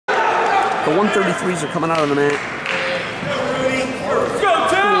The 133s are coming out on the mat.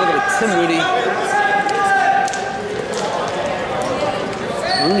 Look at Tim Rooney.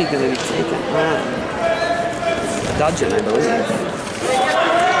 Rooney going to be taking on Dudgeon, I believe.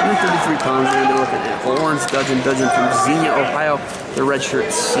 133 pounds. We're going to be looking at Lawrence Dudgeon from Xenia, Ohio. The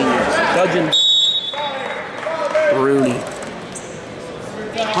redshirt senior. Dudgeon, Rooney.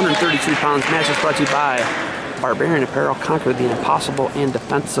 133 pounds. Match is brought to you by Barbarian Apparel. Conquer the impossible and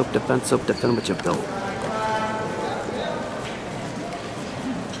defend soap. Defend what you've built.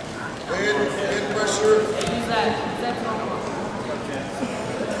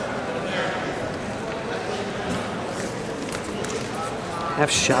 Half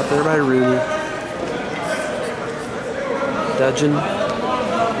shot there by Rooney. Dudgeon.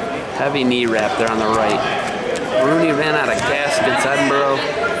 Heavy knee wrap there on the right. Rooney ran out of gas against Edinburgh.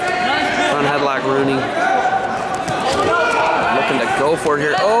 Front headlock Rooney. Looking to go for it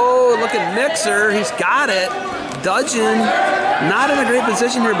here. Oh, look at Mixer. He's got it. Dudgeon. Not in a great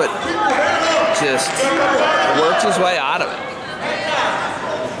position here, but just works his way out of it.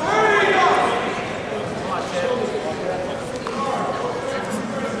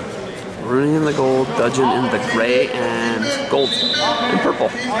 Rooney in the gold, Dudgeon in the gray and gold and purple.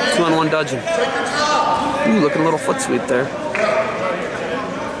 2-on-1 Dudgeon. Ooh, looking a little foot sweep there.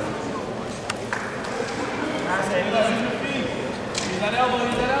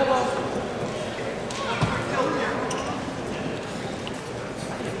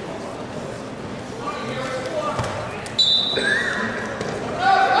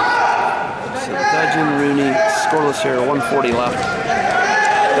 So Dudgeon, Rooney, scoreless here, 140 left.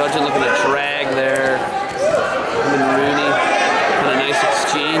 Dudgeon looking at drag there. Him and Rooney. Kind of nice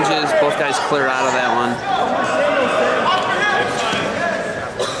exchanges. Both guys clear out of that one.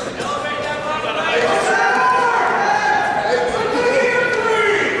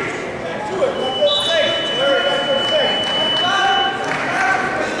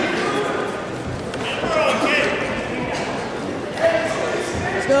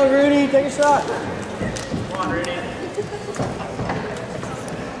 Let's go, Rooney. Take a shot. Come on, Rooney.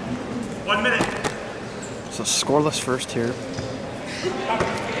 1 minute. So scoreless first here.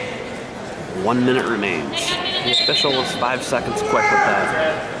 1 minute remains. The official was 5 seconds quick with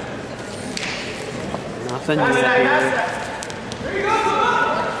that. Nothing yet here.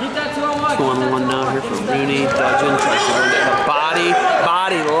 2-on-1 now here for Rooney. Dudgeon tries to go into the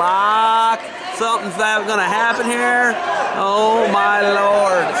body lock. Something's gonna happen here. Oh my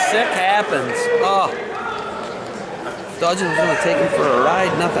lord, sick happens. Oh. Dudgeon was going to take him for a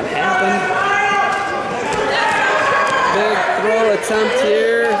ride. Nothing happened. Big throw attempt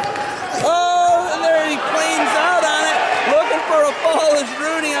here. Oh, and there he cleans out on it. Looking for a fall is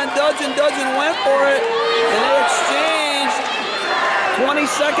Rooney on Dudgeon. Dudgeon went for it, and they exchanged. 20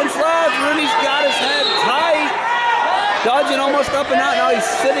 seconds left. Rooney's got his head tight. Dudgeon almost up and out. Now he's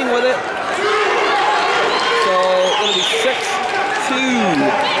sitting with it. So it's going to be 6-2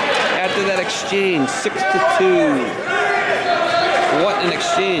 after that exchange. 6-2. What an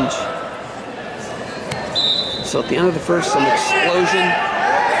exchange. So at the end of the first, some explosion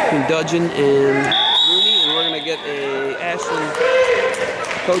between Dudgeon and Rooney, and we're going to get a Ashland.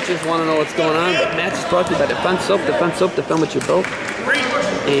 Coaches want to know what's going on, but match is brought to you by Defend Soap, defend what you built.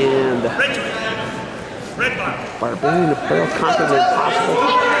 And Barbarian Apparel, Conquer the impossible.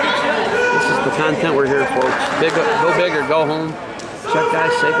 This is the content we're here for. Go big or go home. Check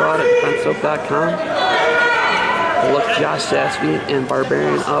guys, say go out at defendsoap.com. Look Josh Sassby and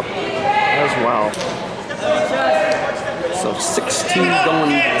Barbarian up as well. So 6-2 going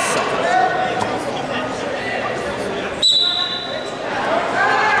to the second.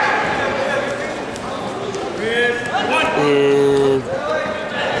 And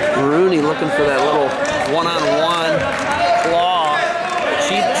Rooney looking for that little one-on-one claw.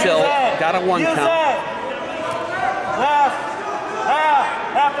 Cheap tilt. Got a 1 count. Left.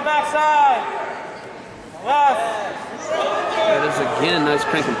 Half the backside. Left. That is again nice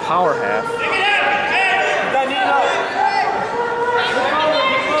cranking power half.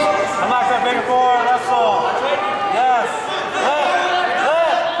 Unlock that bigger forward, that's all. Yes.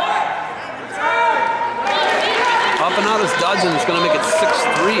 Left. Up and out is Dudgeon. It's going to make it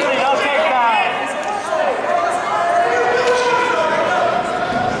 6-3. No takedown.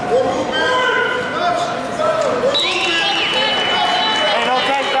 Hey, no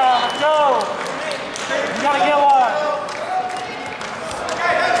takedown. Let's go. You got to get one.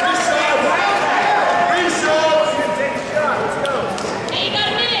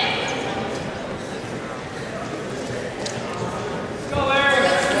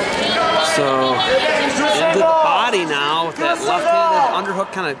 So into the body now with that left-handed underhook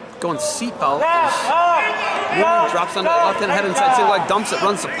kind of going seatbelt. Rooney drops on the left-hand head inside single leg, dumps it,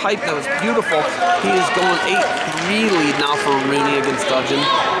 runs the pipe. That was beautiful. He is going 8-3 lead now for Rooney against Dudgeon.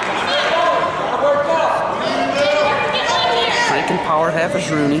 Cranking power half is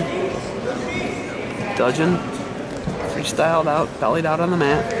Rooney. Dudgeon freestyled out, bellied out on the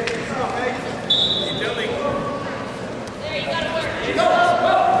mat.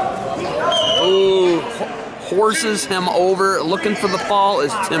 Ooh, horses him over. Looking for the fall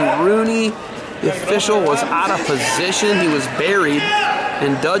is Tim Rooney. The official was out of position. He was buried,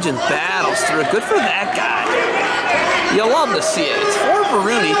 and Dudgeon battles through it. Good for that guy. You love to see it. It's 4 for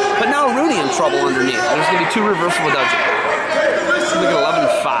Rooney, but now Rooney in trouble underneath. There's going to be 2 reversal with Dudgeon. Look at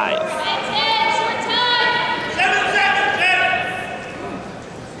 11-5.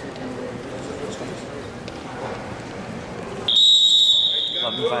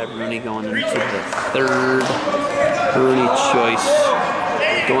 11-5 Rooney going into the third. Rooney choice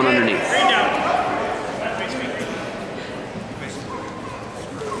going underneath.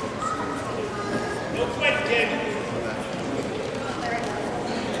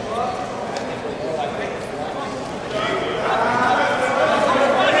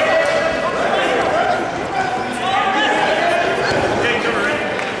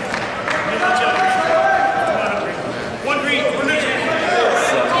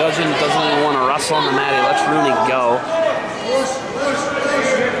 Doesn't even want to wrestle on the mat. He lets Rooney go.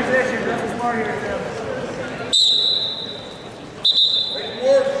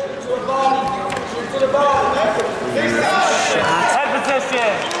 Head position.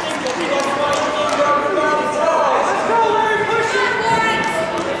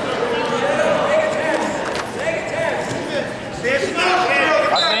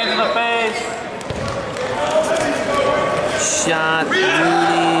 Hands in the face. Shot,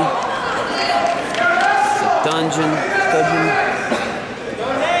 Rooney.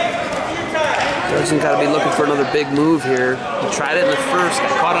 Dudgeon got to be looking for another big move here. He tried it in the first,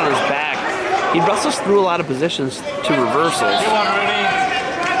 got caught on his back. He wrestles through a lot of positions to reversals.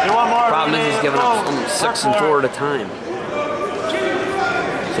 Problem is he's giving up almost 6 and 4 at a time.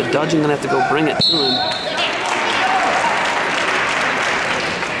 So Dudgeon gonna have to go bring it to him.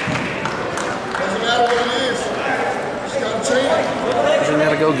 Dudgeon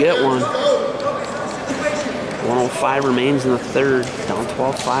gotta go get one. 105 remains in the third. Down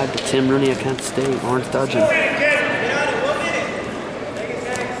 12-5 to Tim Rooney of Kent State. Lawrence Dudgeon.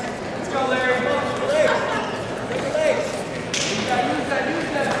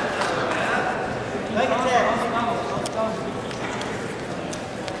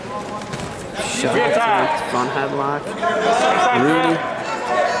 Shot, front headlock. Rooney.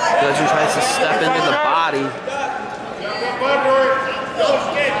 Dudgeon tries to step into the body.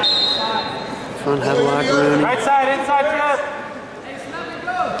 Front headlock, Rooney. Right side, inside trip.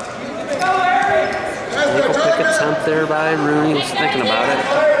 Ankle pick attempt there by Rooney. Was thinking about it.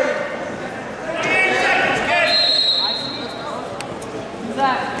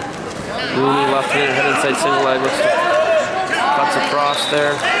 Rooney left hand, head inside single leg. Cuts across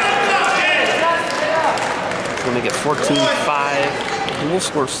there. Gonna make it 14-5. Dual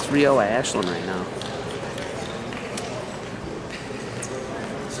scores 3-0 at Ashland right now.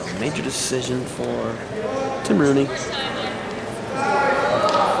 Major decision for Tim Rooney.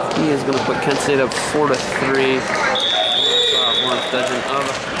 He is going to put Kent State up 4-3. Lawrence Dudgeon of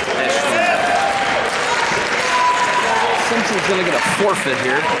Ashland. Simpson's going to get a forfeit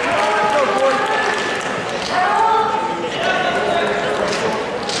here.